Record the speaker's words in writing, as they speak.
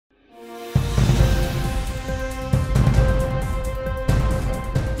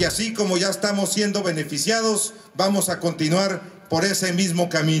y así como ya estamos siendo beneficiados, vamos a continuar por ese mismo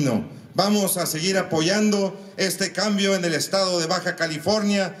camino. Vamos a seguir apoyando este cambio en el estado de Baja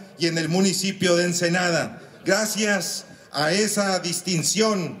California y en el municipio de Ensenada. Gracias a esa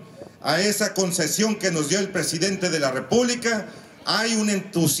distinción, a esa concesión que nos dio el presidente de la República, hay un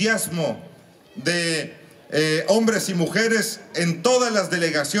entusiasmo de hombres y mujeres en todas las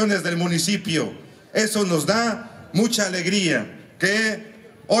delegaciones del municipio. Eso nos da mucha alegría, que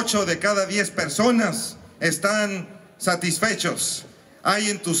 8 de cada 10 personas están satisfechos. Hay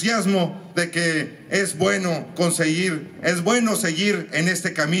entusiasmo de que es bueno seguir en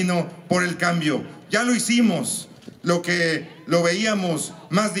este camino por el cambio. Ya lo hicimos, lo que lo veíamos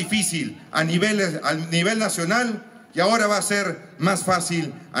más difícil a nivel nacional, y ahora va a ser más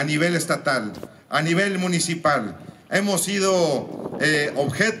fácil a nivel estatal, a nivel municipal. Hemos sido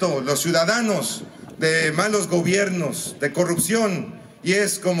objeto, los ciudadanos, de malos gobiernos, de corrupción, y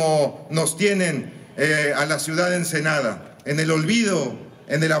es como nos tienen a la ciudad de Ensenada, en el olvido,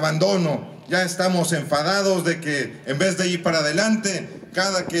 en el abandono. Ya estamos enfadados de que en vez de ir para adelante,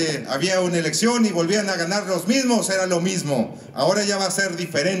 cada que había una elección y volvían a ganar los mismos, era lo mismo. Ahora ya va a ser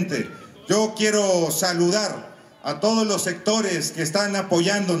diferente. Yo quiero saludar a todos los sectores que están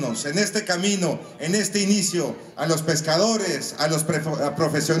apoyándonos en este camino, en este inicio, a los pescadores, a los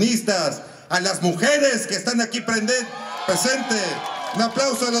profesionistas, a las mujeres que están aquí presentes. Un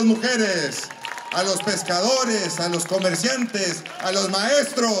aplauso a las mujeres, a los pescadores, a los comerciantes, a los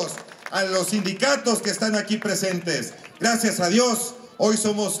maestros, a los sindicatos que están aquí presentes. Gracias a Dios, hoy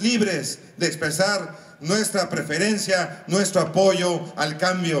somos libres de expresar nuestra preferencia, nuestro apoyo al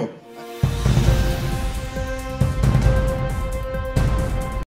cambio.